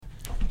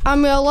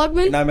I'm Mel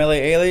Lugman. And I'm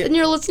Elliot Elliott. And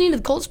you're listening to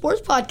the Colt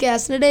Sports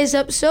Podcast. In today's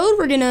episode,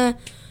 we're going to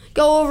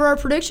go over our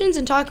predictions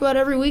and talk about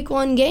every week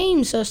one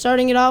game. So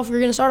starting it off, we're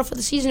going to start off with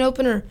the season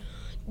opener.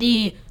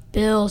 The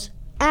Bills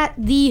at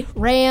the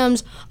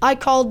Rams. I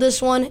called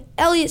this one.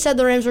 Elliot said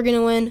the Rams were going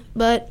to win,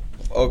 but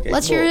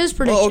let's hear his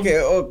prediction.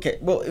 Okay.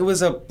 Well, it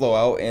was a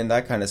blowout, and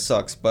that kind of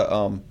sucks.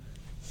 But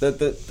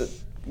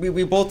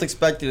we both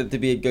expected it to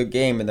be a good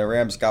game, and the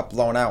Rams got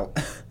blown out.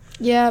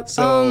 Yeah.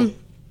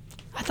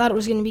 I thought it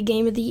was going to be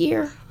game of the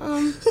year.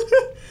 Okay.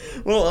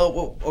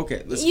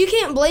 You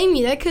can't blame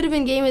me. That could have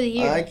been game of the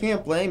year. I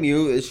can't blame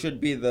you. It should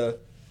be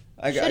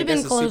I guess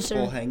been the closer.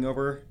 Super Bowl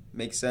hangover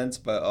makes sense,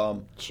 but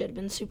Should have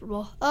been the Super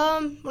Bowl.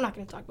 We're not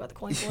going to talk about the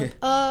coin flip.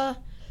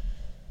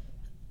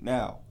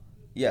 Now,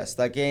 yes,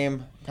 that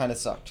game kind of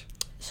sucked.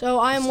 So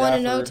I am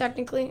 1-0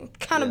 technically,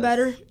 kind of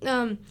better.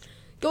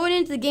 Going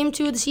into the game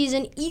 2 of the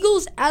season,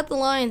 Eagles at the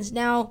Lions.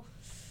 Now,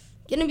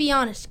 gonna be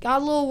honest,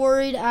 got a little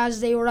worried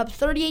as they were up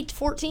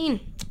 38-14.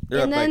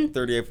 They're up like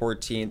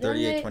 38-14,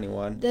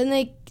 38-21. Then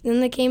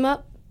they came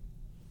up.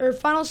 Or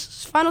final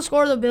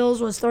score of the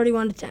Bills was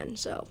 31-10.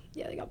 So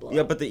yeah, they got blown.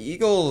 Yeah, but the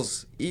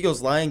Eagles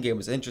Lion game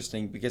was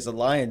interesting because the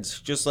Lions,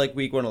 just like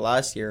week 1 of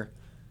last year,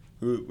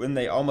 when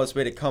they almost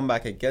made a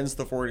comeback against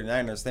the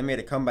 49ers, they made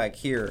a comeback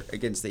here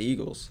against the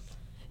Eagles.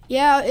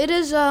 Yeah, it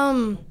is.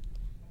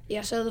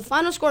 So the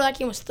final score of that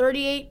game was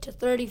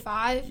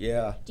 38-35.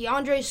 Yeah.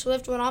 DeAndre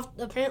Swift went off.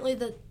 Apparently,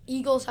 the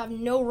Eagles have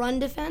no run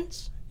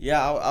defense.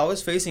 Yeah, I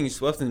was facing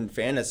Swift in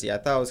fantasy. I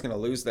thought I was going to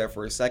lose there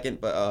for a second,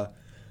 but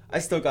I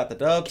still got the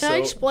dub. Can I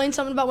explain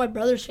something about my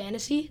brother's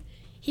fantasy?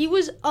 He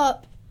was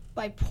up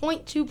by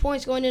 0.2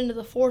 points going into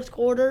the fourth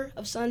quarter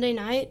of Sunday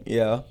night.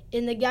 Yeah.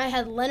 And the guy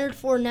had Leonard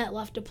Fournette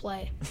left to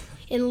play.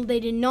 And they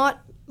did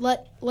not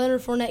let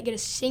Leonard Fournette get a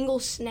single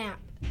snap.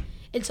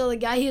 And so the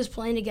guy he was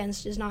playing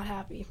against is not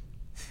happy.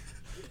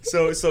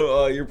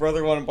 So your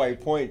brother won by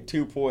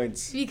 0.2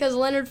 points. Because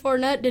Leonard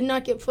Fournette did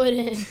not get put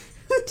in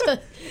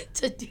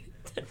to do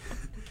that.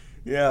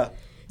 Yeah.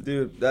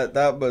 Dude,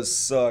 that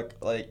must suck.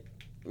 Like,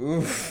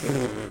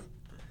 oof.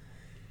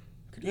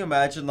 Could you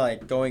imagine,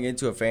 like, going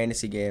into a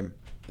fantasy game,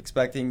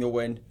 expecting to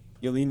win,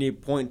 you only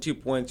need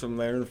 0.2 points from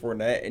Leonard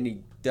Fournette, and he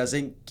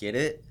doesn't get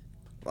it?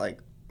 Like,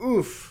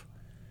 oof.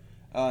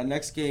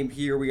 Next game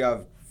here, we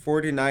have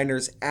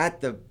 49ers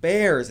at the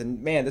Bears.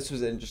 And, man, this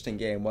was an interesting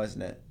game,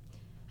 wasn't it?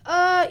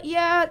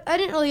 Yeah, I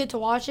didn't really get to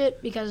watch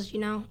it because,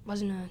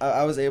 wasn't a...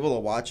 I was able to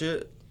watch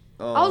it.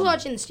 I was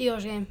watching the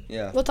Steelers game.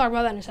 Yeah. We'll talk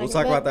about that in a second. We'll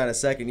talk about that in a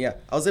second, yeah.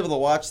 I was able to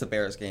watch the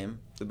Bears game,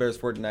 the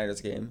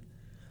Bears-49ers game.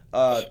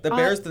 The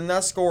Bears did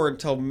not score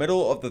until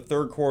middle of the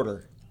third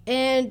quarter.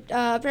 And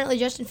apparently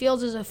Justin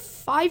Fields is a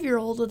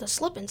 5-year-old with a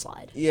slip and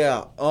slide.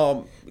 Yeah,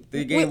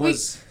 the game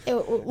was...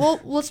 Well,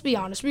 let's be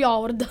honest. We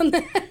all would have done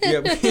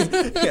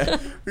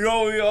that.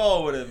 We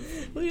all would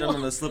have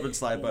done the slip and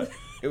slide, but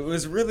it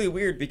was really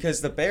weird because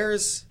the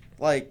Bears,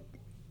 like,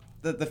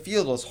 the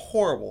field was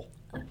horrible.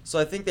 So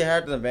I think they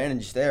had an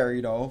advantage there,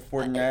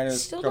 49ers. I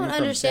still don't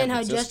understand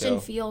how Justin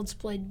Fields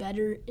played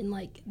better in,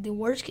 like, the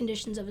worst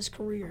conditions of his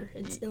career.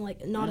 It's in,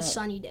 like, not a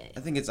sunny day.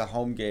 I think it's a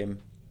home game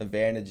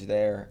advantage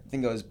there. I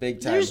think it was big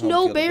time. There's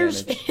no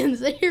Bears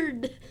fans.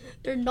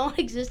 They're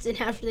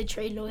non-existent after they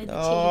traded away the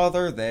team. Oh,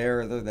 they're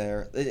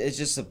there. It's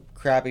just a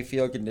crappy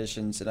field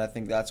conditions, and I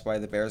think that's why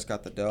the Bears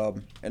got the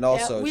dub. And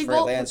also, Trey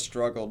Lance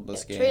struggled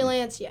this game. Trey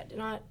Lance, did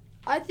not.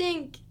 I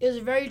think it was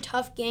a very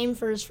tough game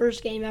for his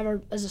first game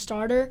ever as a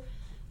starter.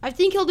 I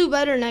think he'll do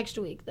better next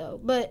week, though.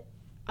 But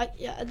I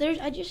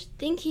just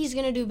think he's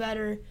gonna do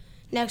better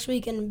next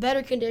week in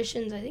better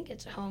conditions. I think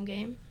it's a home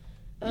game.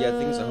 Yeah, I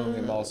think it's a home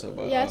game also.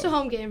 But, yeah, it's a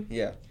home game.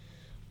 Yeah.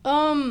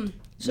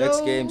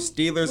 Next game,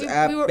 Steelers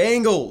at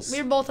Bengals.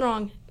 We were both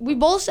wrong. We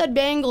both said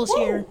Bengals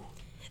here.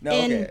 No,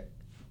 okay.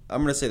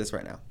 I'm gonna say this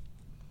right now.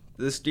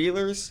 The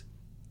Steelers,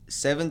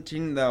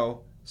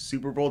 17-0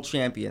 Super Bowl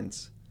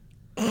champions.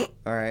 All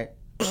right.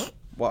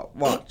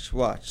 Watch.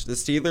 The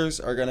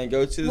Steelers are gonna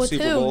go to the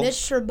Super Bowl. With who? Mitch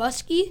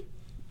Trubisky?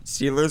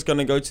 Steelers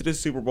gonna go to the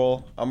Super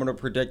Bowl. I'm gonna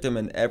predict them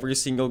in every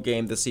single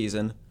game this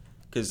season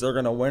because they're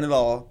gonna win it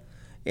all.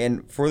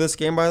 And for this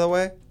game, by the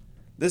way,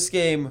 this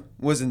game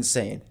was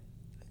insane.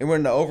 It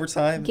went into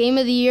overtime. Game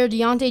of the year,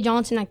 Deontay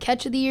Johnson on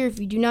catch of the year. If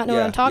you do not know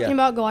what I'm talking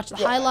about, go watch the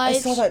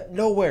highlights. I saw that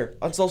nowhere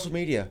on social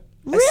media.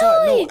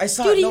 Really? I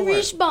saw it Dude, nowhere. He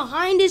reached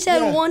behind his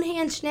head,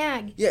 one-hand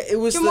snag. Yeah, it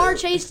was. Jamar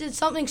Chase did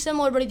something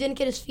similar, but he didn't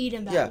get his feet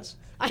in bounds.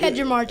 I had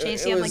Jamar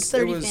Chase. He had like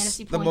 30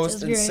 fantasy points. The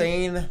most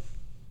insane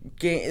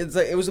game.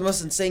 It was the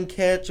most insane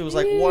catch. It was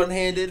like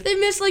one-handed. They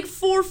missed like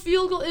 4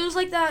 field goals. It was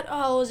like that.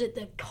 Oh, was it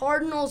the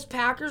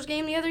Cardinals-Packers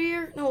game the other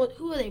year? No,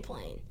 who were they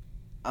playing?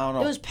 I don't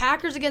know. It was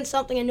Packers against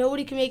something, and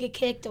nobody could make a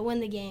kick to win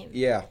the game.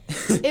 Yeah.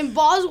 In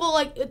Boswell,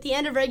 like at the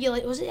end of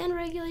regulation, was it end of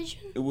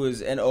regulation? It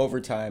was in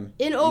overtime.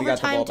 In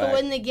overtime to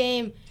win the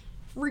game.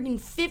 Freaking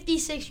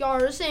 56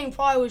 yards. This thing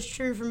probably was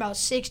true from about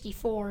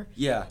 64.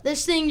 Yeah.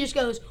 This thing just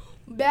goes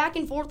back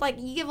and forth like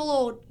you give a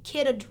little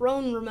kid a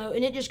drone remote,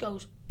 and it just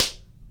goes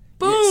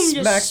boom,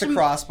 It smacks the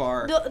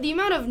crossbar. The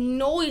amount of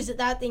noise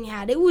that thing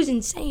had, it was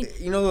insane.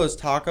 You know those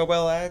Taco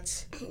Bell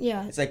ads?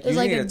 Yeah. It's like, you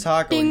need a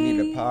taco, you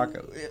need a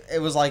taco.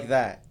 It was like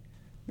that.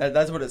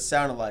 That's what it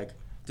sounded like,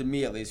 to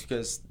me at least,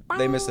 because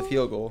they missed a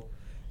field goal.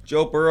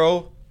 Joe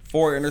Burrow,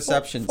 4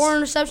 interceptions. 4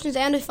 interceptions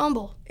and a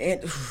fumble.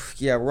 And,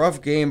 yeah,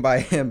 rough game by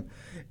him.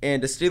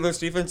 And the Steelers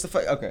defense,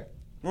 okay.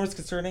 You know what's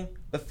concerning?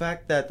 The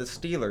fact that the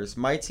Steelers,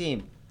 my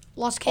team,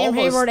 lost Cam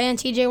Hayward and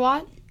TJ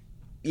Watt?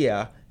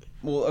 Yeah.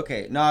 Well,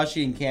 okay,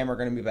 Najee and Cam are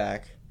going to be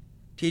back.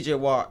 TJ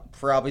Watt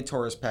probably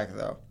tore his pec,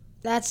 though.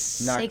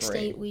 That's Not 6 to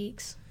great. 8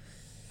 weeks.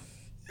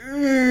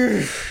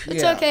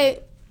 It's okay.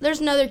 There's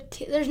another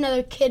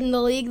kid in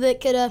the league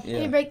that could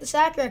maybe break the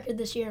sack record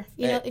this year.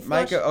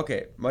 Micah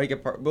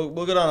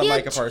we'll get on to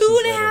Micah Parsons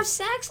later. He later. had 2.5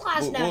 sacks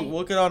last night.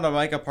 We'll get on to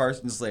Micah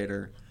Parsons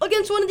later.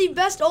 Against one of the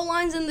best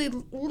O-lines in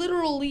the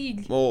literal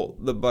league. Well,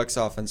 the Bucs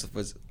offensive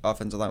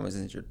line was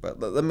injured, but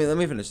let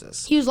me finish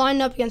this. He was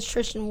lined up against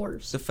Tristan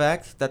Wirfs. The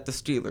fact that the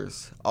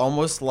Steelers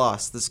almost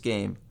lost this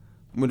game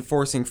when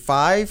forcing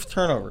 5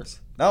 turnovers.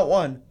 Not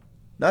 1,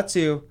 not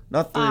 2,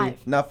 not 3,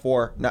 5. not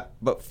 4,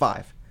 but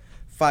 5.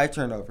 5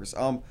 turnovers.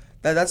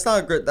 That's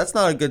not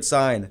a good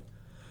sign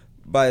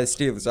by the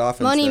Steelers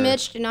offense. Money there.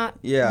 Mitch did not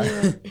do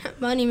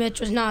it. Money Mitch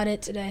was not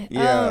it today.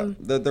 Yeah,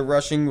 the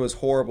rushing was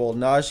horrible.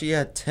 Najee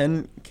had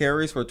 10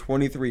 carries for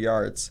 23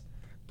 yards.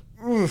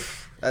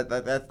 Oof.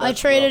 I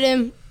traded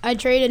him. I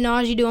traded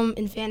Najee to him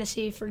in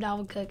fantasy for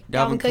Dalvin Cook.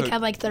 Dalvin Cook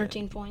had like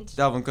 13 points.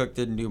 Dalvin Cook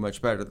didn't do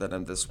much better than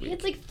him this week. He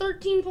had like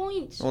 13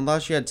 points. Well,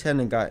 Najee had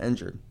 10 and got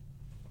injured.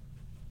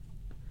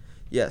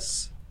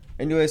 Yes.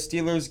 Anyway,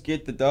 Steelers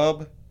get the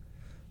dub.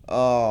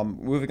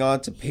 Moving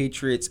on to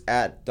Patriots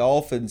at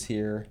Dolphins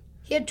here.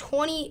 He had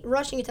 20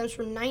 rushing attempts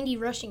for 90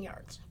 rushing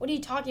yards. What are you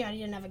talking about? He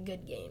didn't have a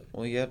good game.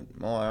 Well, I don't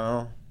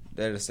know.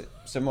 They had a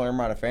similar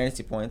amount of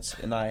fantasy points,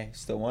 and I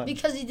still won.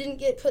 Because he didn't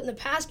get put in the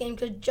pass game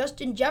because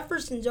Justin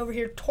Jefferson's over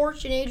here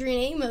torching Adrian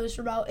Amos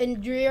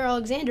and Jaire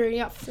Alexander, and he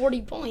got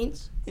 40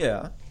 points.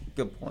 Yeah,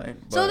 good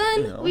point. But, So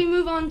then we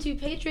move on to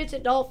Patriots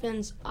at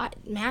Dolphins.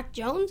 Mac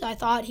Jones, I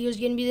thought he was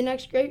going to be the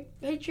next great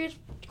Patriots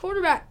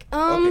quarterback.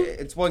 Okay,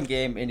 it's one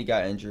game, and he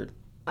got injured.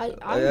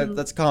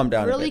 Let's calm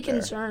down. Really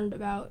concerned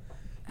about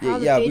how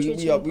the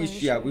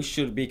Patriots we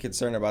should be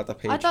concerned about the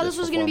Patriots. I thought this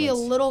was going to be a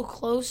little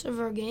close of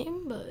a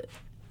game, but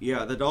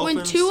yeah, the Dolphins.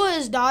 when Tua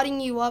is dotting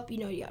you up, you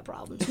know you got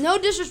problems. No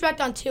disrespect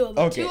on Tua,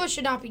 but Okay. Tua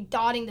should not be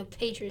dotting the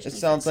Patriots. It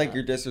sounds like up.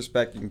 you're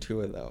disrespecting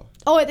Tua, though.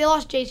 Oh wait, they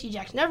lost J.C.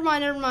 Jackson. Never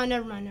mind.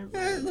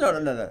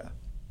 No.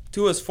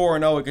 Tua's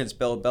 4-0 against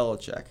Bill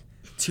Belichick.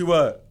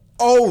 Tua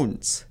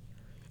owns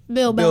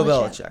Bill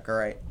Belichick. All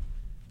right,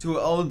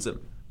 Tua owns him.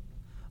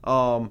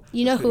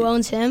 You know who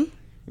owns him?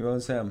 Who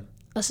owns him?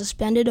 A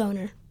suspended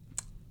owner.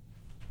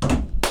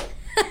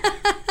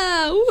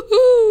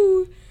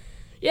 Woohoo!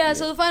 Yeah,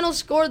 so the final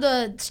score of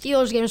the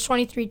Steelers game is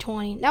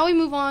 23-20. Now we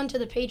move on to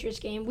the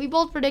Patriots game. We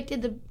both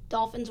predicted the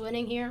Dolphins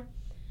winning here.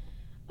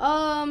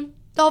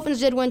 Dolphins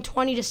did win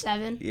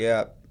 20-7.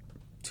 Yeah.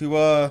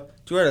 Tua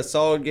had a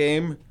solid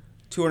game.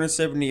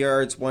 270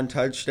 yards, 1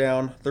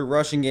 touchdown. The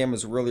rushing game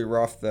was really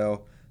rough,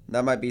 though.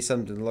 That might be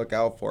something to look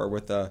out for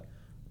with an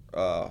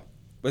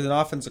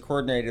offensive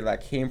coordinator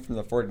that came from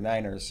the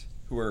 49ers,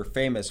 who were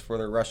famous for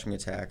their rushing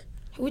attack.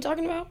 Who are we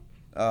talking about?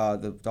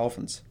 The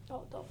Dolphins.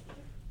 Oh, Dolphins.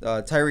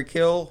 Tyreek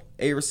Hill,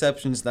 8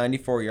 receptions,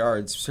 94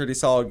 yards. Pretty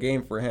solid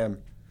game for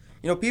him.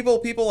 You know,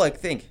 people like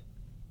think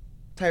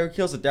Tyreek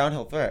Hill's a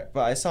downhill threat,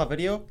 but I saw a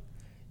video.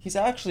 He's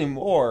actually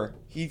more.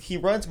 He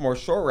runs more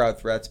short route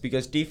threats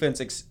because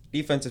defenses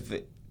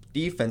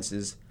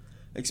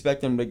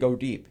expect him to go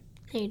deep.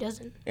 He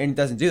doesn't. And he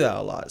doesn't do that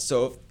a lot.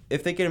 So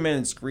if they get him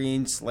in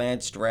screens,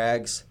 slants,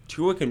 drags,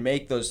 Tua can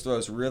make those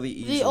throws really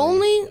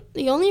easily.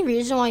 The only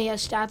reason why he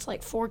has stats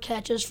like 4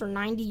 catches for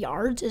 90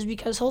 yards is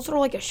because he'll throw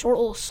like a short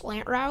little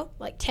slant route,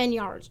 like 10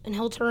 yards, and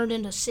he'll turn it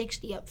into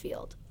 60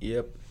 upfield.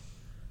 Yep.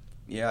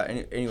 Yeah,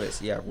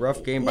 anyways,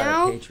 rough game by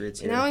the Patriots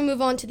here. Now we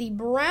move on to the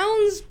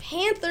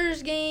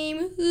Browns-Panthers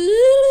game.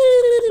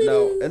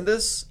 No, and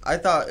this, I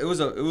thought it was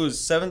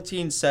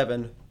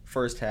 17-7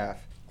 first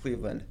half,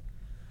 Cleveland.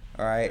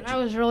 All right. I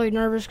was really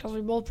nervous because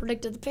we both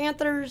predicted the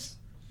Panthers.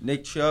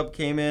 Nick Chubb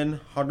came in,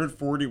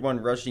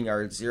 141 rushing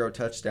yards, 0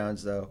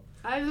 touchdowns, though.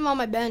 I have him on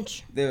my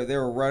bench. They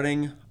were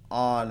running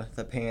on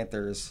the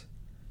Panthers,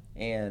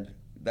 and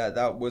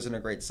that wasn't a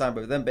great sign.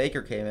 But then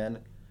Baker came in.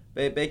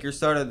 Baker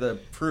started to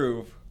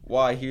prove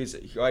why he's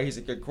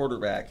a good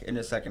quarterback in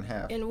the second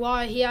half. And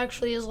why he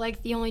actually is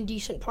like the only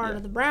decent part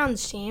of the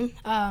Browns team.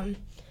 Of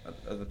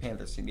the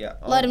Panthers team, yeah.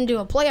 Let him do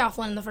a playoff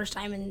win the first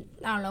time in,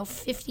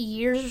 50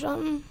 years or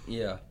something.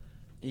 Yeah.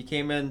 He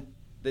came in,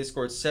 they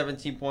scored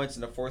 17 points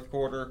in the fourth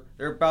quarter.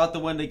 They're about to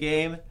win the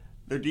game.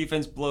 Their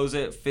defense blows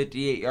it,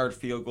 58-yard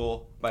field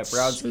goal by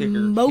Browns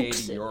kicker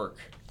Katie York.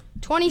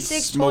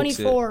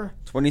 26-24.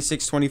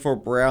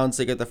 26-24 Browns,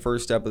 they get the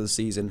first step of the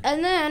season.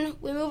 And then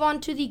we move on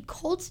to the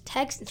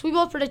Colts-Texans. We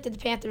both predicted the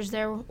Panthers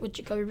there with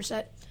Jacoby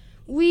Brissett.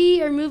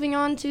 We are moving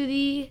on to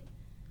the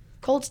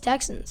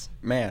Colts-Texans.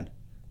 Man,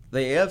 the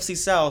AFC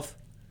South,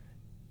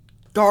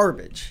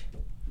 garbage.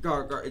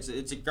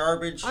 It's a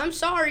garbage. I'm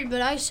sorry,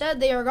 but I said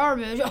they are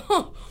garbage.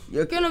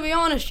 Yeah. Gonna be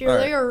honest here, All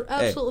they right. are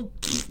absolutely.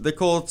 The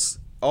Colts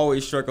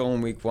always struggle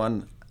in week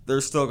 1.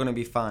 They're still gonna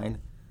be fine.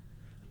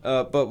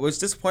 But what's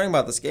disappointing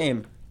about this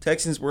game,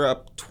 Texans were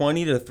up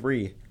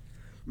 20-3.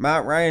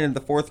 Matt Ryan in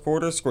the fourth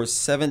quarter scores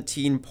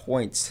 17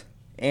 points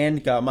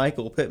and got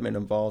Michael Pittman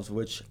involved,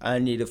 which I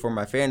needed for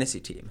my fantasy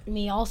team.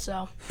 Me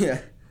also.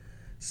 Yeah.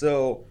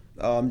 So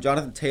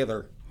Jonathan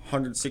Taylor,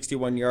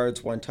 161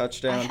 yards, 1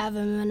 touchdown. I have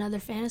him in another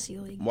fantasy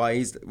league. Why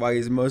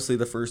he's mostly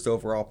the first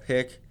overall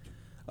pick.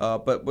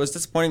 But what's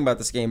disappointing about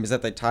this game is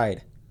that they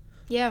tied.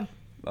 Yeah.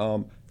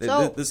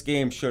 This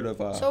game should have.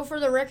 So for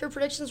the record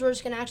predictions, we're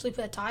just gonna actually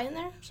put a tie in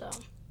there. So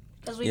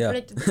because we Yeah.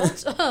 predicted the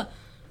Colts,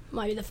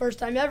 might be the first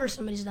time ever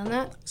somebody's done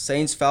that.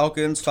 Saints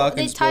Falcons They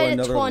blow tied at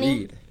another 20.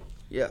 lead.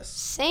 Yes.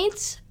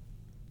 Saints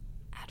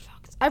at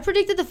Falcons. I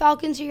predicted the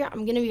Falcons here.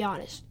 I'm gonna be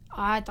honest.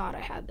 I thought I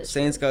had this.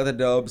 Saints got the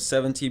dub,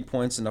 17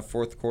 points in the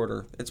fourth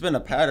quarter. It's been a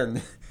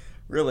pattern,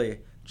 really.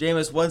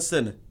 Jameis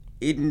Winston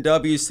eating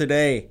W's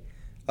today.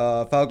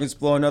 Falcons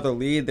blow another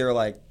lead. They're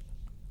like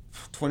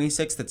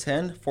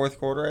 26-10, fourth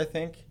quarter, I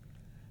think.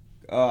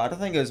 I don't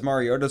think it was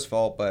Mariota's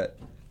fault, but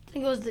I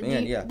think it was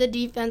yeah. the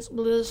defense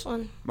blew this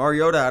one.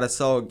 Mariota had a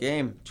solid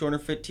game,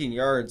 215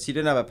 yards. He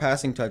didn't have a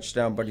passing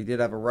touchdown, but he did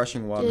have a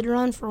rushing one Did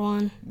run for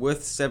one.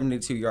 with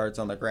 72 yards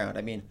on the ground.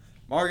 I mean,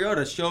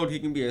 Mariota showed he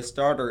can be a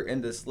starter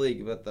in this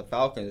league, but the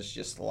Falcons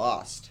just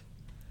lost.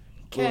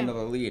 Blew Okay.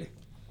 another lead.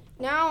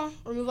 Now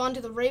we'll move on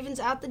to the Ravens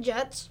at the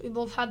Jets. We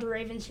both had the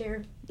Ravens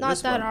here. Not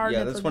This that one, hard. Yeah,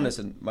 to this predict. one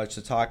isn't much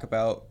to talk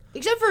about.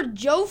 Except for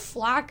Joe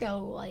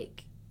Flacco,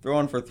 like.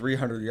 Throwing for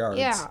 300 yards.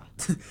 Yeah.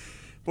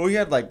 But he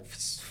had like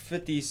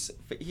 50.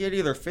 He had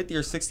either 50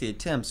 or 60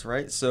 attempts,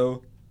 right?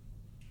 So,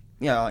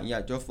 yeah.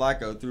 Joe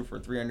Flacco threw for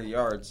 300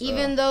 yards.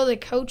 Even though the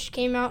coach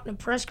came out in a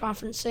press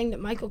conference saying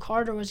that Michael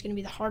Carter was going to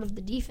be the heart of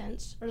the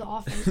defense or the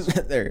offense.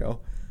 There you go.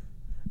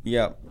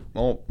 Yeah.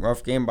 Well,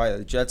 rough game by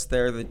the Jets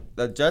there.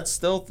 The Jets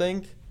still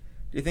think.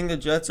 Do you think the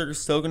Jets are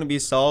still going to be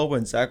solid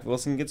when Zach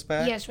Wilson gets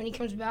back? Yes, when he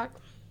comes back,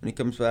 When he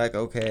comes back,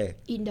 okay.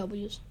 eating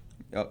W's.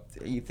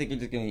 You think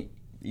he's going to?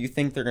 You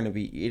think they're going to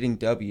be eating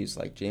W's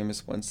like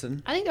Jameis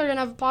Winston? I think they're going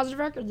to have a positive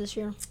record this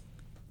year.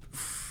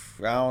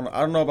 I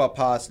don't know about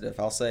positive.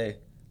 I'll say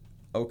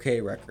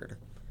okay record.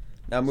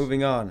 Now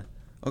moving on.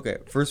 Okay,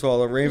 first of all,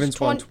 the Ravens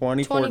won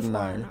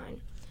 24-9.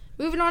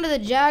 Moving on to the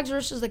Jags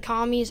versus the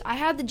Commies. I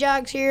had the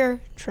Jags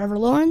here. Trevor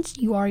Lawrence,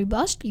 you are a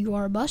bust. You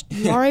are a bust.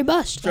 You are a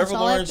bust. That's Trevor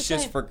all I have Lawrence to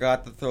just say.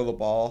 forgot to throw the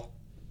ball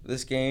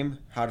this game,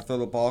 how to throw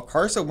the ball.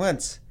 Carson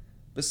Wentz,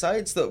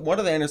 besides one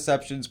of the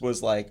interceptions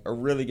was like a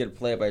really good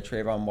play by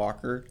Trayvon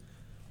Walker.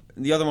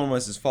 The other one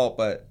was his fault,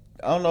 but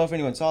I don't know if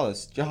anyone saw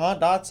this. Jahan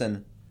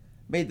Dotson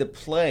made the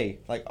play,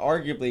 like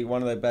arguably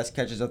one of the best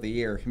catches of the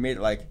year. He made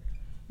it like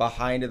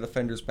behind the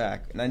defender's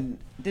back. And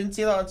I didn't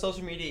see that on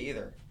social media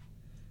either.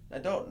 I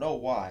don't know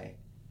why.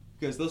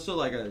 Because those are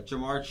like a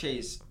Jamar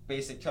Chase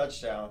basic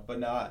touchdown, but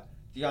not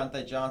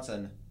Deontay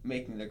Johnson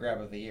making the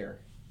grab of the year.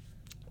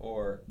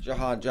 Or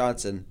Jahan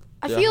Johnson.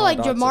 I feel like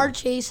Dotson. Jamar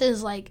Chase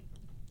is like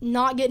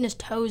not getting his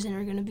toes in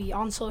are going to be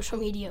on social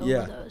media over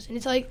Yeah. those. And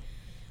it's like,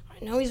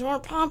 I know he's more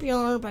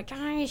popular, but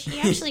guys, he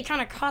actually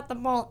kind of caught the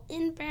ball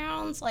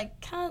inbounds.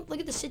 Like, kind of look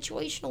at the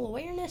situational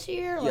awareness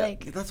here. Yeah,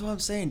 Like, that's what I'm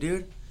saying,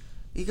 dude.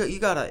 You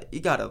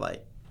gotta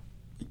like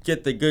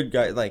get the good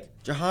guy like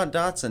Jahan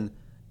Dotson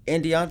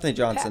and Deontay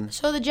Johnson.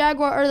 so the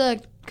I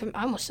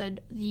almost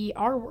said the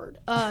R word.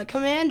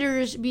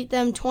 Commanders beat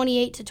them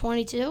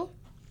 28-22.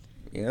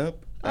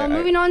 Yep.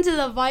 Moving on to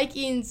the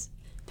Vikings.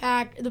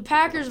 The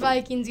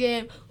Packers-Vikings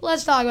game.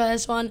 Let's talk about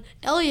this one.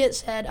 Elliott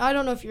said, I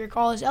don't know if you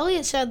recall this,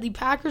 Elliott said the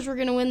Packers were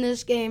going to win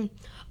this game.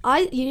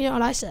 You know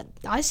what I said?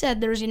 I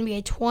said there was going to be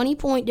a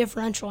 20-point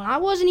differential, and I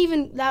wasn't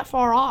even that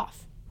far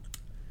off.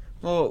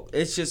 Well,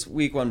 it's just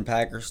week 1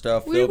 Packer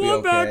stuff. We They'll be won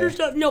okay. Packers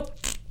stuff. No,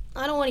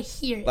 I don't want to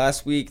hear it.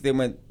 Last week they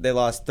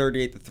lost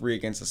 38-3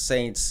 against the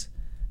Saints.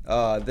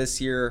 This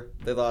year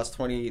they lost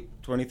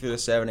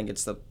 23-7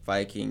 against the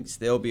Vikings.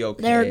 They'll be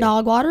okay. They're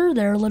dog water.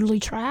 They're literally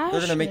trash.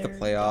 They're gonna make the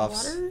They're dog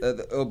playoffs.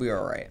 water. It'll be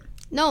all right.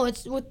 No,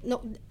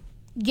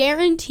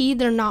 guaranteed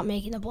they're not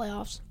making the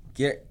playoffs.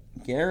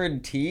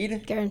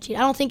 Guaranteed? Guaranteed. I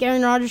don't think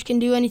Aaron Rodgers can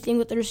do anything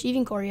with the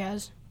receiving core he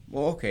has.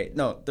 Well, okay.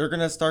 No, they're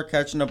gonna start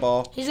catching the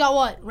ball. He's got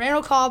what?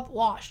 Randall Cobb,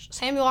 washed.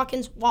 Sammy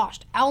Watkins,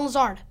 washed. Alan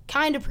Lazard,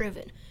 kind of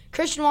proven.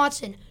 Christian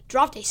Watson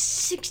dropped a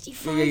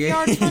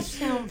 65-yard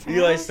touchdown.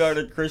 Eli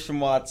started Christian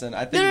Watson.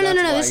 I think No. that's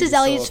why This he's is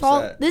Elliott's so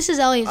fault. upset. This is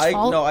Elliott's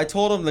fault. No, I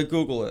told him to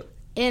Google it.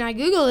 And I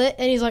Googled it,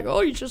 and he's like,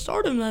 oh, you should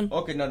start him then.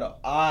 Okay, no.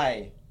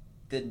 I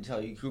didn't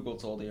tell you. Google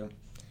told you.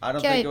 I don't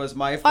Okay, think it was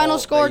my fault. final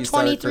score that you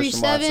started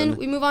Christian 23-7. Watson.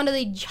 We move on to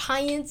the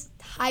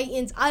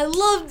Giants-Titans. I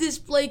love this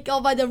play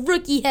call by the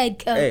rookie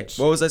head Hey, coach.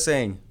 what was I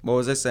saying?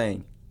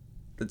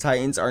 The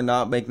Titans are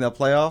not making the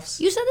playoffs?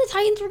 You said the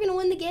Titans were going to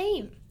win the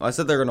game. I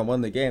said they're going to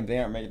win the game. They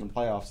aren't making the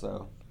playoffs,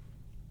 though.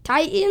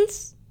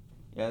 Titans,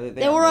 Yeah,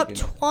 they aren't were up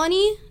making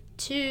 20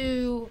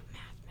 to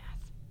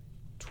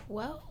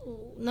 12.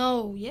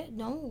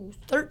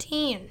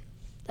 13.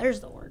 There's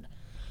the word.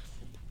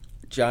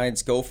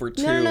 Giants go for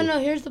 2. No.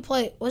 Here's the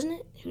play. Wasn't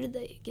it? Who did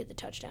they get the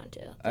touchdown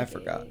to? I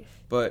forgot.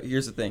 But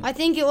here's the thing. I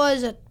think it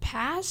was a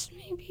pass,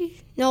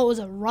 maybe? No, it was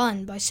a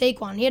run by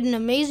Saquon. He had an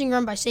amazing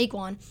run by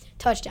Saquon.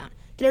 Touchdown.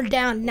 They're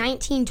down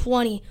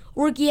 19-20.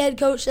 Rookie head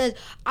coach says,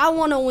 I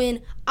want to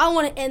win. I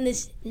want to end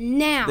this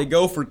now. They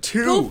go for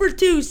 2. Go for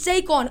 2.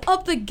 Saquon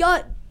up the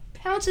gut.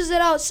 Pounces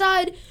it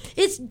outside.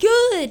 It's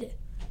good.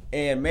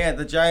 And, man,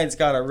 the Giants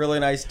got a really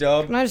nice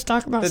dub. Can I just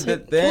talk about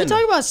Can we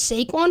talk about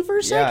Saquon for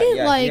a second?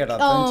 Yeah, like, he had a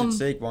vintage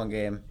Saquon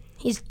game.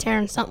 He's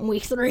tearing something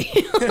week 3.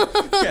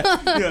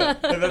 yeah.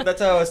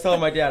 That's how I was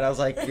telling my dad. I was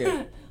like,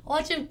 dude,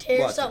 watch him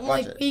tear something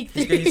watch like it. week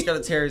 3. He's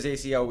going to tear his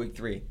ACL week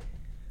 3.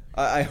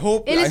 I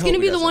hope. And it's going to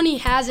be the one he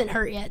hasn't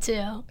hurt yet,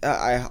 too.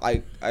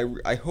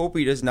 I hope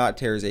he does not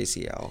tear his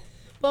ACL.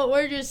 But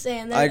we're just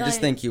saying that. I just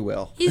think he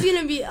will. He's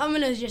going to be, I'm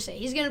going to just say,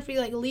 he's going to be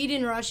like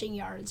leading rushing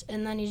yards,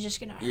 and then he's just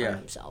going to hurt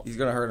himself. He's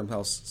going to hurt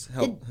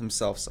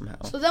himself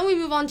somehow. So then we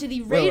move on to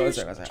the Raiders.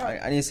 Wait.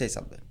 I need to say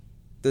something.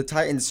 The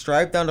Titans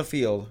drive down the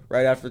field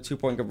right after the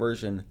 2-point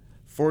conversion.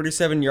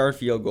 47-yard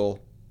field goal.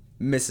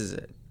 Misses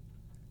it.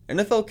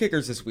 NFL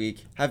kickers this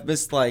week have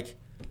missed like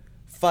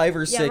 5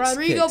 or 6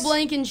 Rodrigo kicks.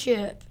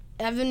 Blankenship,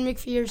 Evan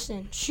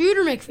McPherson,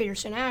 Shooter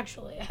McPherson,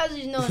 actually, as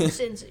he's known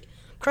since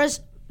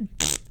Chris.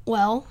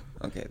 Well.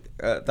 Okay,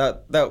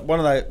 that one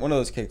of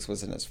those kicks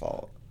wasn't his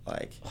fault.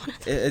 Like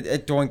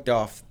it doinked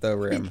off the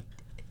rim.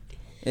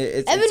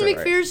 Evan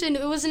McPherson,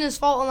 it wasn't his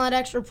fault on that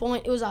extra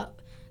point. It was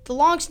the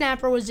long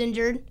snapper was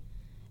injured,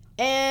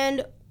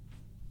 and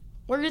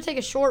we're gonna take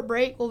a short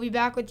break. We'll be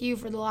back with you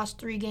for the last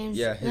 3 games,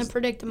 and then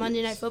predict the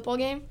Monday Night Football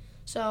game.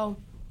 So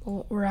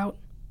we're out.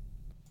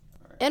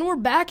 And we're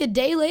back a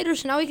day later,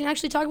 so now we can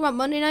actually talk about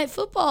Monday Night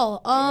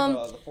Football.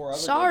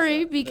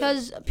 Sorry,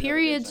 because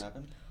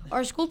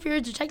our school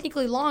periods are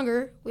technically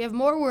longer. We have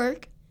more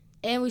work,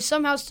 and we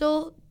somehow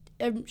still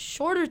a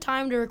shorter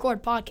time to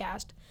record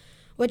podcast,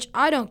 which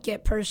I don't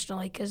get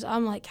personally, because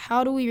I'm like,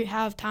 how do we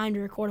have time to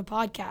record a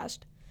podcast?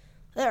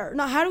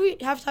 How do we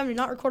have time to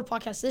not record a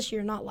podcast this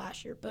year, not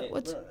last year? But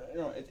it's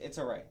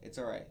all right. It's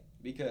all right,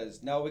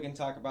 because now we can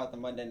talk about the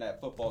Monday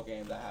Night Football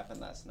game that happened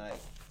last night.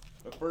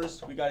 But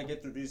first, we got to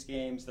get through these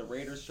games: the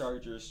Raiders,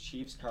 Chargers,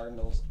 Chiefs,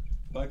 Cardinals,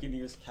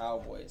 Buccaneers,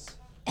 Cowboys.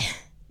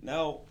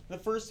 Now, the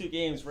first 2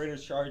 games,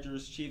 Raiders,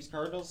 Chargers, Chiefs,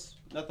 Cardinals,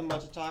 nothing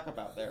much to talk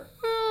about there.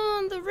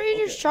 The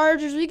Raiders,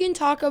 Chargers, we can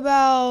talk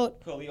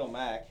about... Khalil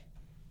Mack,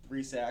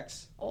 3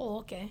 sacks. Oh,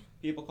 okay.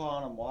 People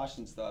calling him washed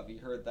and stuff. You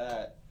heard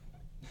that.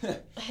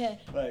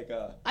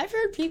 I've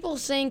heard people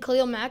saying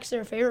Khalil Mack's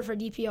their favorite for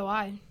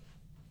DPOI.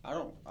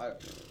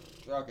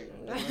 Okay.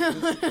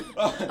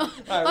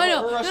 I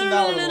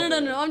know.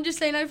 No. I'm just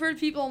saying, I've heard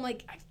people, I'm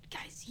like,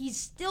 guys, he's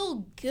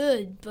still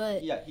good,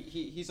 but... Yeah,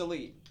 he's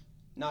elite.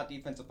 Not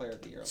Defensive Player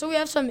of the Year. So we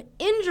have some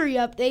injury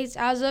updates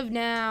as of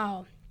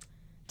now.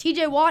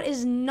 TJ Watt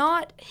is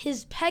not,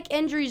 his pec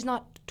injury is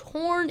not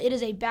torn. It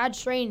is a bad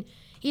strain.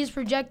 He is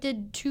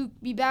projected to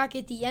be back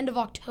at the end of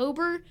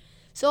October.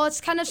 So it's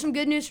kind of some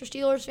good news for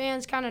Steelers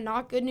fans, kind of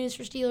not good news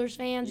for Steelers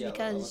fans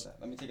because...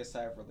 Let me take a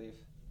sigh of relief.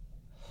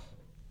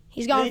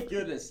 He's gone. Thank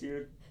goodness,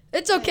 dude.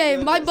 It's okay.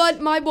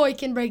 My boy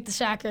can break the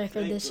sack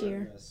record this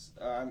year.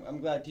 I'm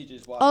glad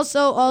TJ's Watt.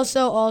 Also,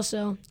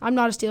 I'm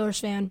not a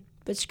Steelers fan.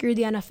 But screw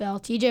the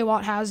NFL. TJ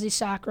Watt has the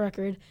sack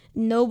record.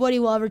 Nobody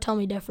will ever tell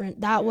me different.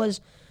 That was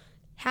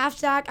half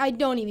sack. I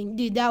don't even,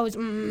 dude. That was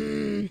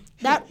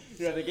that.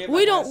 Yeah, they gave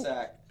we him don't.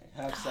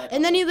 Half sack.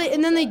 And then he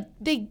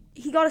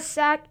got a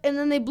sack, and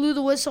then they blew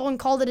the whistle and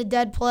called it a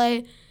dead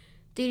play.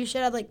 Dude, he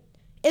should have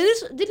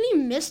didn't he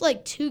miss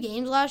like 2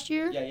 games last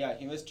year? Yeah.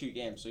 He missed 2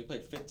 games, so he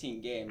played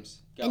 15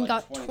 games.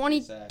 Got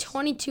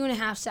 22 and a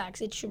half sacks.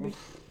 It should be.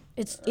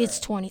 It's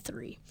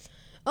 23.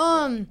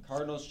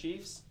 Cardinals,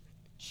 Chiefs.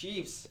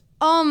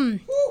 I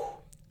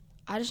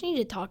just need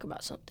to talk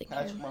about something.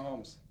 Patrick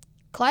Mahomes.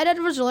 Clyde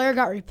Edwards-Helaire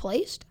got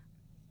replaced?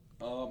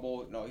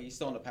 Well, no, he's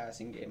still in the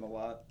passing game a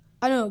lot.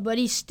 I know, but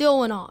he still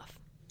went off.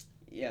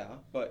 Yeah,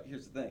 but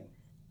here's the thing.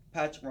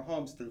 Patrick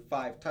Mahomes threw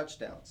 5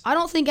 touchdowns. I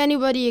don't think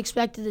anybody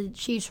expected the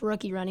Chiefs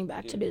rookie running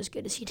back to do as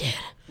good as he did.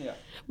 Yeah.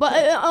 But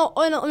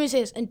let me say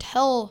this.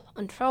 Until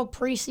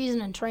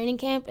preseason and training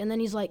camp, and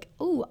then he's like,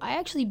 ooh, I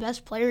actually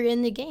best player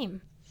in the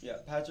game. Yeah,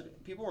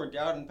 people were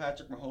doubting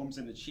Patrick Mahomes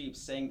and the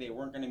Chiefs, saying they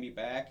weren't going to be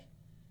back.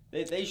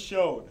 They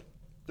showed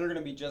they're going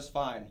to be just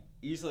fine.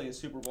 Easily a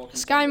Super Bowl contender.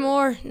 Sky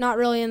Moore, not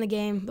really in the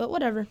game, but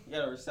whatever. He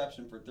got a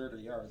reception for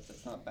 30 yards.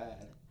 That's not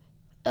bad.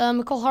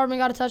 McCole Hardman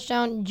got a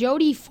touchdown.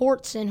 Jody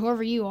Fortson,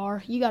 whoever you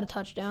are, you got a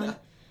touchdown.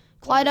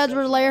 Clyde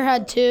Edwards-Helaire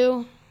had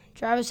 2.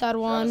 Travis had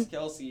 1.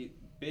 Travis Kelce,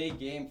 big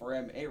game for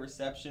him. 8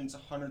 receptions,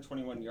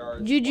 121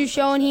 yards. Juju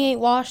showing he ain't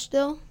washed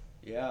still.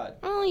 Yeah.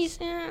 Oh,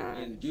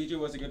 And Juju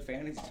was a good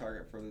fantasy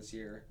target for this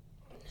year.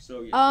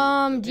 So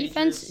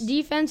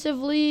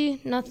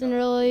defensively, nothing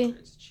really.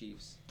 It's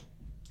Chiefs.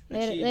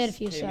 They had a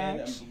few came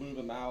sacks. In and blew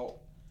them out,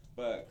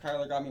 but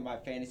Kyler got me my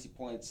fantasy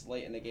points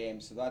late in the game,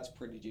 so that's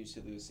pretty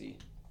juicy.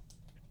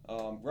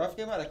 Rough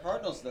game by the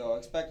Cardinals though.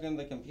 Expecting them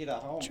to compete at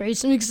home.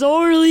 Trace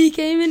McSorley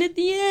came in at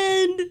the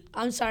end.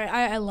 I'm sorry,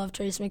 I love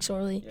Trace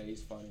McSorley. Yeah,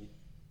 he's funny.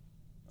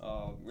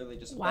 Really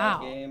just a Wow.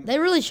 bad game. They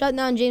really shut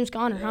down James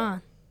Conner, Yeah. huh?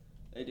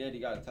 They did. He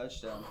got a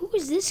touchdown. Who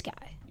is this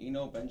guy?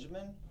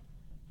 Benjamin?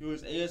 He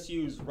was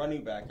ASU's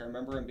running back. I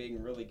remember him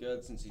being really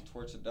good since he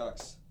torched the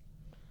Ducks.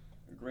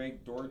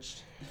 Greg Dortch.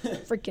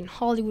 Freaking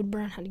Hollywood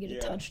Brown had to get a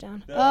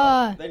touchdown.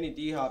 They need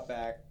D-Hop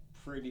back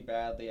pretty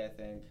badly, I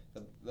think.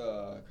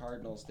 The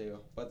Cardinals do.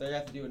 But they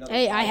have to do another.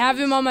 Hey, I have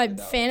him on my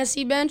without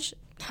fantasy bench.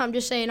 I'm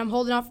just saying, I'm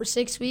holding out for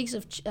 6 weeks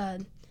of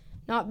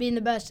not being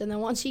the best. And then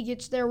once he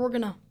gets there, we're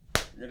going to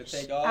You're going to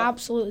take off?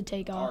 absolutely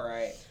take off. All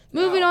right.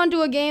 Moving Now, on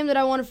to a game that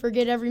I want to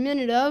forget every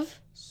minute of.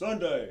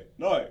 Sunday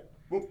night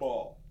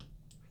football.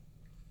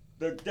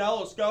 The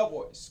Dallas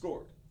Cowboys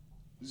scored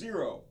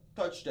 0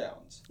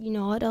 touchdowns. You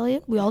know what,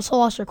 Elliot? We also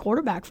lost our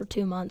quarterback for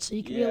 2 months, so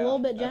you can be a little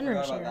bit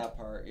generous I forgot here. about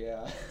that part,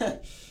 yeah.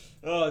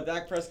 Oh,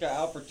 Dak Prescott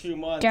out for 2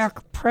 months.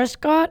 Dak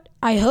Prescott,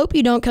 I hope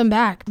you don't come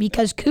back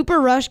because Cooper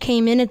Rush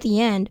came in at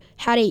the end,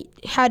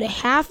 had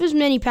half as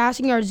many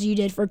passing yards as you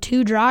did for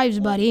 2 drives,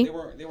 buddy. They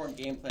weren't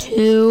game planning.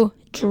 2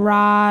 They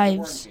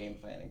drives. weren't game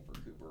planning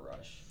for Cooper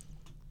Rush.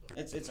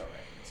 It's all right.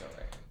 It's all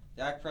right.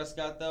 Dak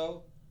Prescott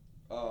though.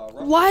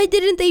 Why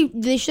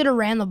didn't they should have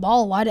ran the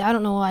ball. Why? I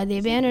don't know why they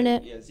abandoned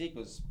it. Yeah, Zeke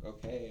was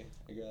okay,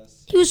 I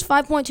guess. He was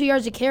 5.2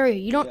 yards a carry.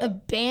 You don't Yeah.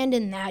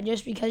 abandon that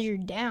just because you're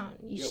down.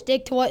 You Yep.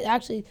 stick to what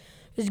actually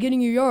is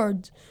getting you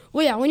yards.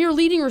 Well, yeah, when your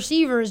leading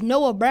receiver is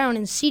Noah Brown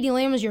and CeeDee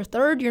Lamb is your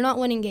third, you're not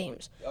winning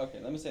games. Okay,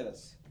 let me say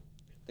this.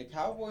 The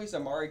Cowboys'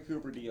 Amari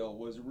Cooper deal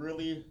was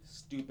really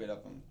stupid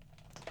of them.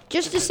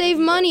 Just to save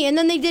money, and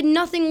then they did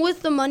nothing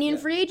with the money in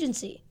Yeah. free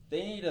agency.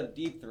 They need a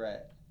deep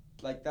threat.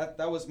 Like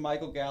that was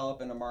Michael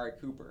Gallup and Amari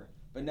Cooper.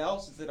 But now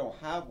since they don't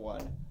have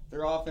one,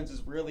 their offense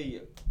is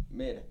really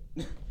mid.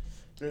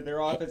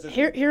 their offense is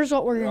Here's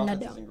what we're their gonna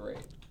offense do. isn't great.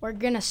 We're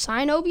gonna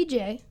sign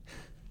OBJ.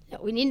 Yeah,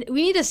 we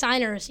need to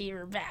sign a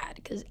receiver bad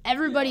because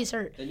everybody's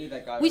hurt. They need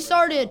that guy. We by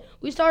started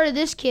himself.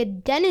 this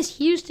kid, Dennis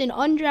Houston,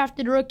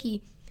 undrafted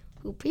rookie,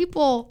 who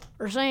people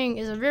are saying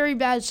is a very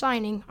bad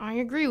signing. I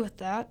agree with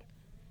that.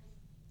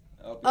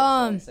 I hope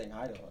you're saying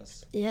hi to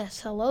us.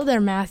 Yes, hello there,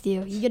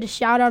 Matthew. You get a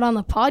shout out on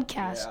the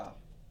podcast. Yeah.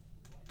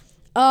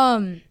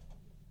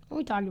 What are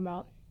we talking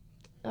about?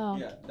 Oh,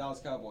 Yeah,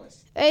 Dallas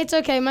Cowboys. hey, it's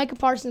okay. Micah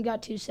Parsons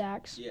got 2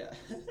 sacks. Yeah.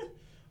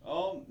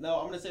 No,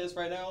 I'm gonna say this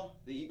right now.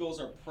 The Eagles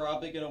are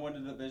probably gonna win the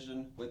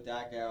division with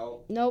Dak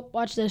out. Nope.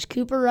 Watch this.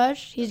 Cooper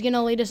Rush. He's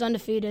gonna lead us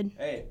undefeated.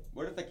 Hey,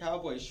 what if the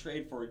Cowboys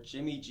trade for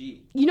Jimmy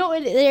G? You know,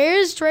 there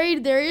is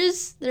trade. There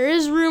is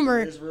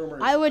rumor. There's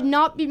rumors. I would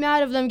not be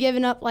mad if them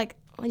giving up like.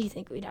 What do you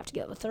think we'd have to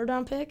give a 3rd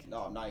round pick?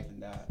 No, not even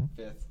that.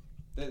 5th.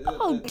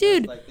 Oh,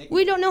 dude,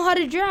 we don't know how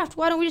to draft.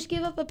 Why don't we just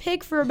give up a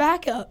pick for a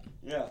backup?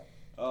 Yeah.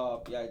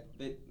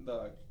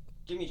 The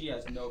Jimmy G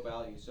has no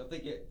value, so if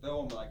they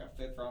throw him like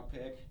a 5th round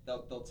pick,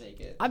 they'll take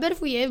it. I bet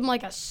if we gave him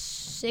like a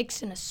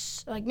 6 and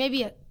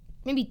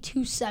maybe 2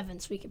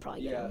 7s, we could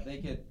probably get Yeah,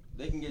 him.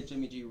 they can get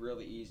Jimmy G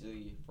really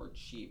easily for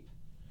cheap.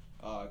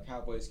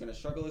 Cowboys gonna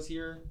struggle this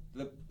year.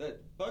 The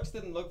Bucks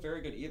didn't look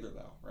very good either,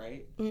 though,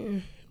 right?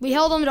 Mm-mm. We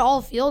held them to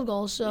all field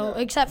goals, so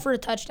Yeah. except for a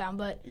touchdown.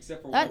 But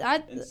Except for That-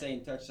 one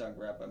insane touchdown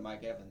grab by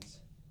Mike Evans.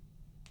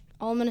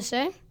 all I'm gonna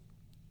say,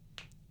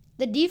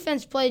 the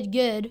defense played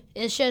good.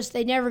 It's just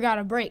they never got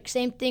a break.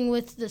 Same thing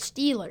with the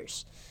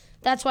Steelers.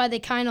 That's why they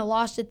kind of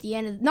lost at the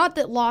end.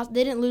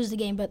 They didn't lose the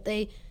game, but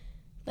they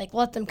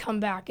let them come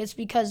back. It's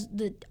because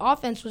the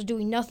offense was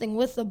doing nothing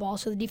with the ball,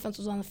 so the defense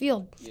was on the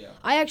field. Yeah.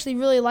 I actually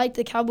really liked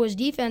the Cowboys'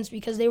 defense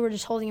because they were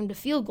just holding them to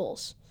field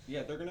goals.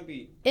 Yeah, they're gonna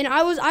be. And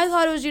I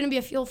thought it was gonna be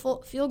a field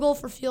goal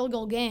for field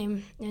goal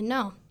game, and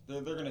no.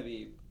 They're gonna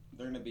be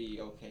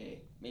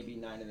okay. Maybe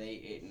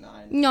 9-8,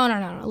 8-9. No.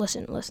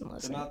 Listen.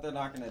 They're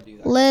not gonna do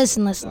that.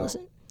 Listen. without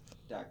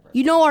Dak Prescott.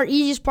 You know our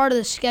easiest part of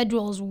the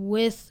schedule is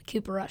with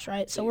Cooper Rush,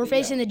 right? So we're Yeah.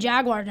 facing the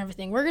Jaguars and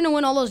everything. We're gonna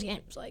win all those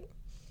games. Like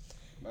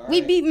All we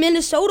right. beat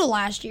Minnesota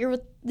last year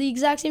with the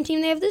exact same team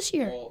they have this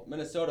year. Well,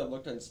 Minnesota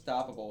looked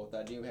unstoppable with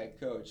that new head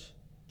coach.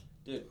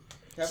 Dude.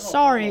 Kevin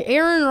Sorry, O'Connell-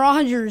 Aaron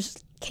Rodgers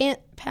can't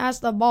pass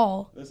the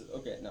ball. Listen,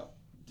 okay, no.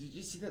 Did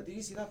you see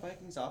that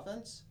Vikings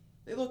offense?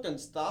 They looked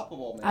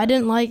unstoppable, man. I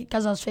didn't like it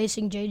because I was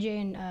facing JJ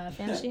in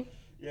fantasy.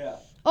 Yeah.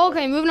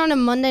 Okay, moving on to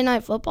Monday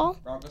Night Football.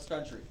 Broncos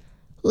country.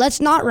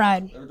 Let's not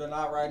ride. They're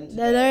not riding They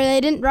today.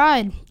 they didn't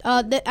ride.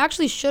 They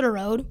actually should have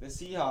rode. The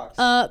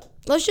Seahawks.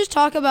 Let's just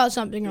talk about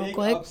something real Big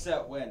quick.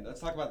 upset win. Let's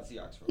talk about the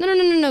Seahawks.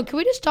 No. Can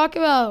we just talk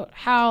about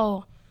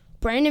how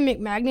Brandon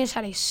McManus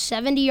had a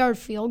 70-yard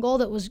field goal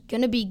that was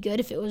going to be good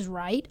if it was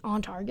right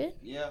on target?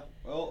 Yeah.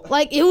 Well.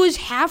 Like, it was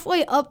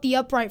halfway up the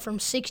upright from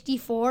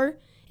 64,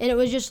 and it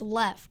was just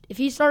left. If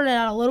he started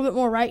out a little bit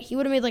more right, he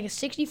would have made like a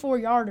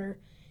 64-yarder.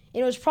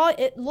 And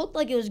it looked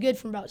like it was good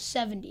from about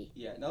 70.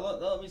 Yeah. Now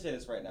let me say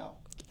this right now.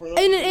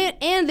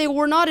 And they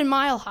were not in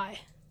Mile High.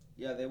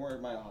 Yeah, they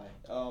weren't mile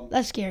high.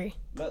 That's scary.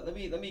 Let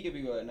me give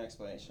you an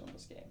explanation on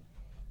this game.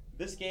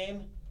 This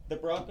game, the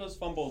Broncos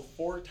fumbled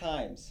 4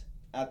 times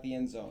at the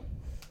end zone.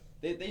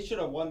 They should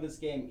have won this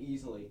game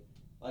easily.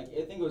 Like,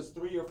 I think it was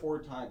 3 or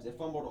 4 times. They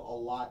fumbled a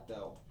lot,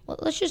 though. Well,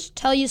 let's just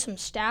tell you some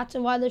stats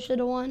of why they should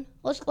have won.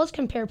 Let's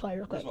compare play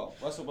real quick. First of all,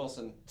 Russell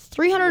Wilson.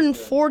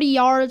 340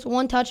 yards,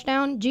 1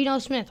 touchdown. Geno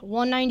Smith,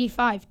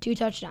 195, 2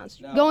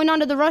 touchdowns. No. Going on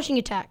to the rushing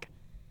attack.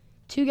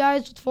 2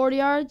 guys with 40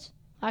 yards.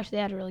 Actually,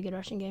 they had a really good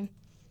rushing game.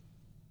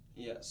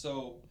 Yeah,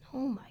 so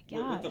Oh, my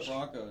with the gosh.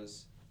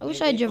 Broncos. I wish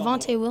I had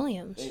Javonte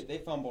Williams. They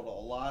fumbled a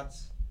lot.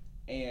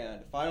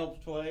 And final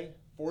play,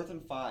 4th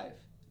and 5.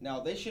 Now,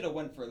 they should have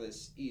went for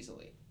this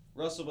easily.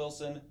 Russell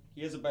Wilson,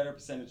 he has a better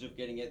percentage of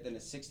getting it than a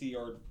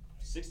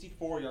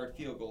 64-yard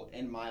field goal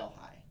in Mile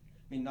High. I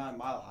mean, not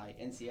Mile High,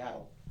 in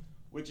Seattle,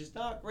 which is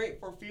not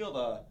great for field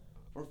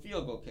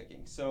goal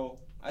kicking. So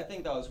I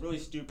think that was really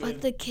stupid.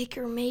 But the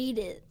kicker made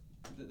it.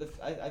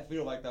 I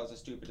feel like that was a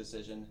stupid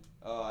decision.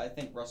 I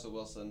think Russell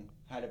Wilson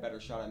had a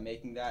better shot at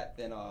making that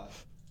than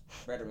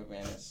Brandon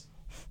McManus.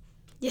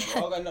 Yeah.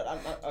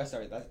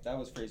 Sorry, that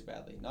was phrased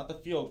badly. Not the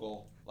field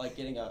goal, like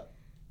getting a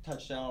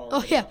touchdown.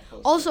 Oh, yeah.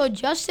 Also,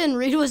 Justin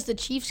Reed was the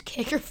Chiefs'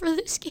 kicker for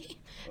this game.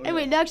 Hey,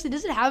 wait, actually,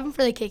 does it have him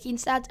for the kicking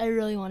stats? I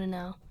really want to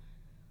know.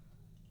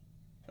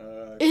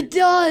 It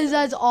does.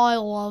 That's all. I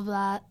love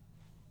that.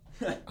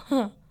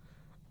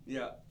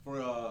 Yeah,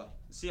 for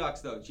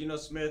Seahawks, though, Geno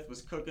Smith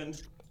was cooking.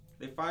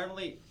 They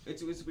finally,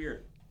 it's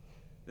weird.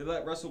 They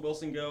let Russell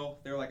Wilson go.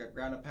 They're like a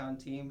ground-and-pound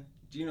team.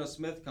 Geno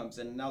Smith comes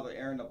in, and now they're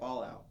airing the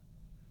ball out.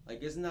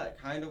 Like, isn't that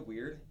kind of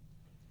weird?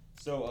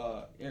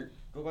 So, here,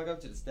 go back up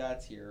to the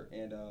stats here,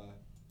 and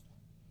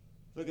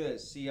look at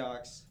this.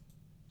 Seahawks,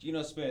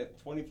 Geno Smith,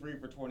 23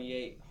 for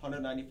 28,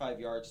 195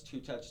 yards, 2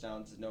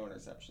 touchdowns, no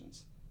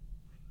interceptions.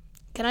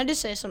 Can I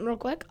just say something real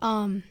quick?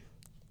 What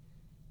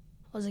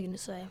was I going to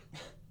say?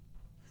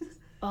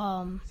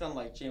 Sound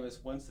like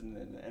Jameis Winston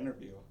in an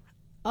interview.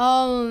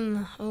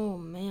 Oh,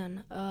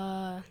 man.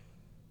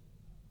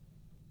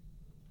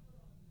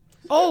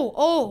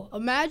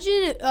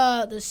 Imagine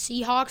the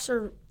Seahawks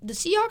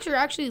are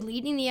actually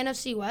leading the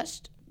NFC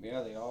West.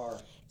 Yeah, they are.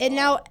 And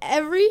now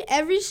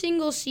every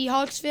single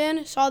Seahawks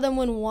fan saw them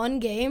win one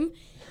game,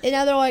 and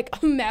now they're like,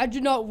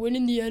 imagine not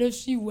winning the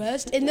NFC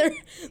West, and they're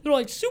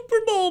like, Super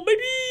Bowl,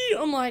 baby.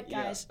 I'm like,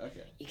 guys,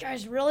 You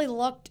guys really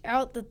lucked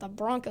out that the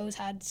Broncos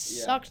had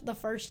sucked the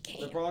first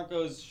game. The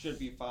Broncos should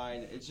be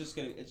fine. It's just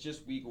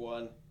week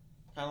 1,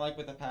 kind of like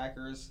with the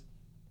Packers.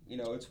 You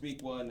know, it's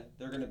week 1.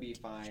 They're gonna be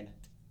fine.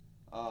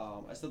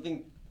 I still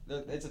think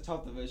it's a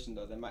tough division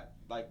though.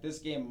 This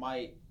game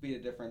might be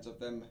the difference of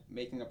them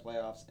making the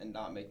playoffs and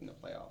not making the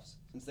playoffs,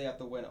 since they have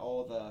to win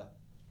all the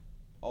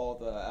all of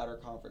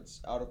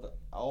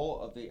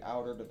the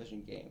outer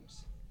division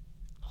games.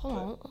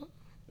 Hold on.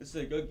 This is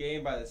a good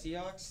game by the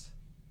Seahawks.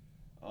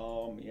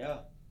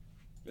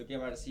 Good game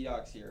by the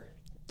Seahawks here.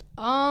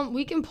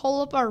 We can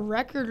pull up our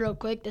record real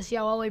quick to see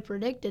how well we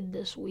predicted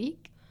this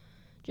week.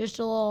 Just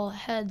a little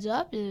heads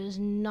up, it is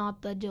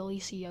not the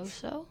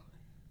delicioso.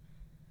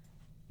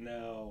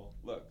 No,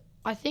 look.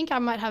 I think I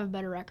might have a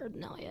better record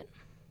than Elliot.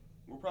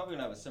 We're probably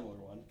gonna have a similar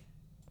one.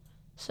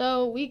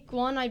 So week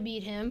 1 I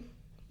beat him.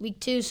 Week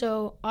 2,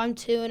 so I'm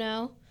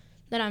 2-0.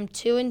 Then I'm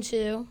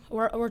 2-2.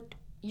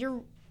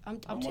 I'm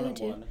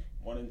 2-2.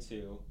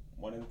 1-2.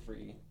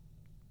 1-3.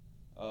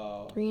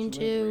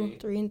 3-2.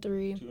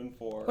 3-3.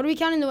 2-4. What are we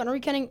counting? Are we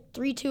counting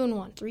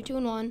 3-2-1?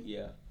 3-2-1.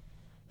 Yeah.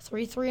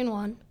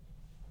 3-3-1.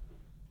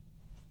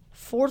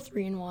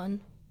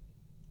 4-3-1.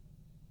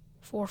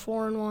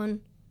 4-4-1.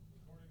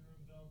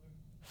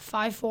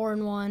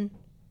 5-4-1.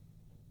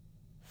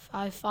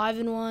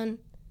 5-5-1.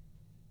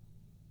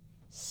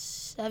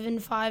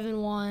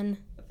 7-5-1.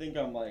 I think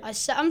I'm like. I'm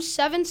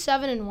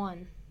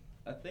 7-7-1.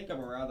 I think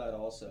I'm around that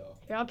also.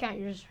 Here, I'll count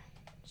yours.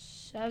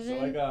 7. So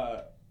I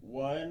got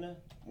 1-1,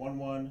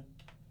 1-3,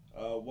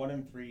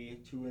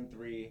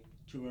 2-3,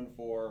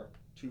 2-4,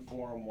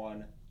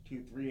 2-4-1,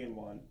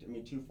 2-3-1. I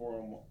mean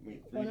 2-4-1.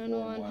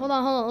 3-4-1. Hold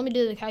on. Let me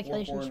do the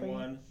calculations for you.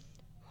 4-4-1.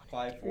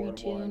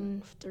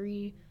 5-4-1.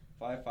 3-2-3.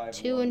 5-5-1.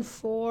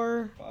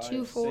 2-4.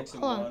 2-4. 6-1.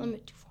 Hold on. Let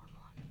me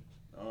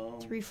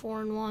 2-4-1.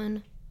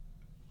 3-4-1.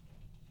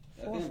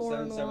 I think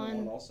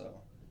 7-7-1 also.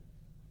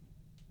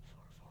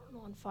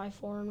 4-4-1.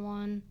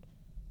 5-4-1.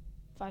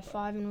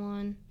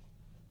 5-5-1.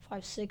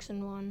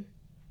 5-6-1.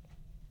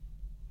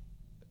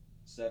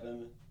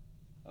 7,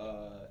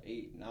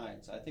 8,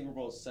 9. So I think we're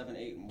both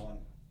 7-8-1.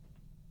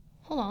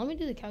 Hold on, let me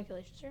do the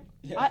calculations here.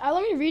 Yeah.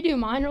 Let me redo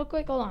mine real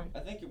quick. Hold on.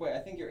 I think you're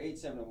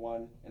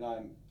 8-7-1 and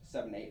I'm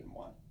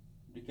 7-8-1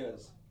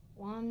 because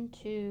 1,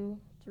 2,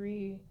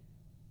 3,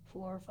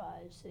 4, 5,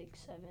 6,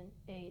 7,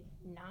 8,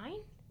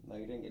 9. No,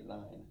 you didn't get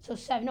 9. So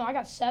 7. No, I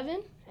got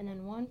 7, and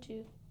then 1,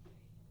 2,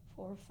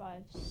 4,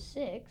 5,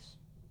 6.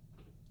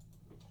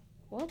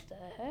 What the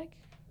heck?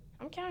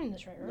 I'm counting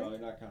this right? No, you're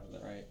not counting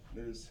that right.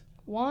 There's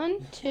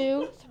 1,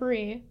 2,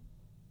 3,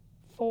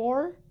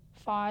 4,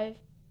 5,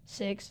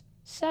 6,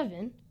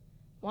 7.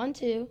 1,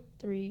 2,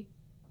 3,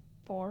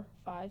 4,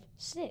 5,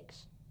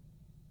 6.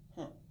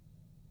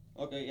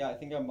 Okay, yeah, I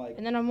think I'm like.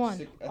 And then I'm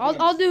 1.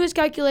 I'll do his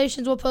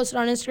calculations. We'll post it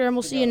on Instagram.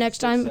 We'll see you next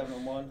time. 6,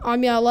 7, 1.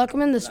 I'm Yao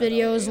Luckerman. This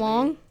video is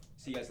long.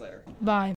 See you guys later. Bye.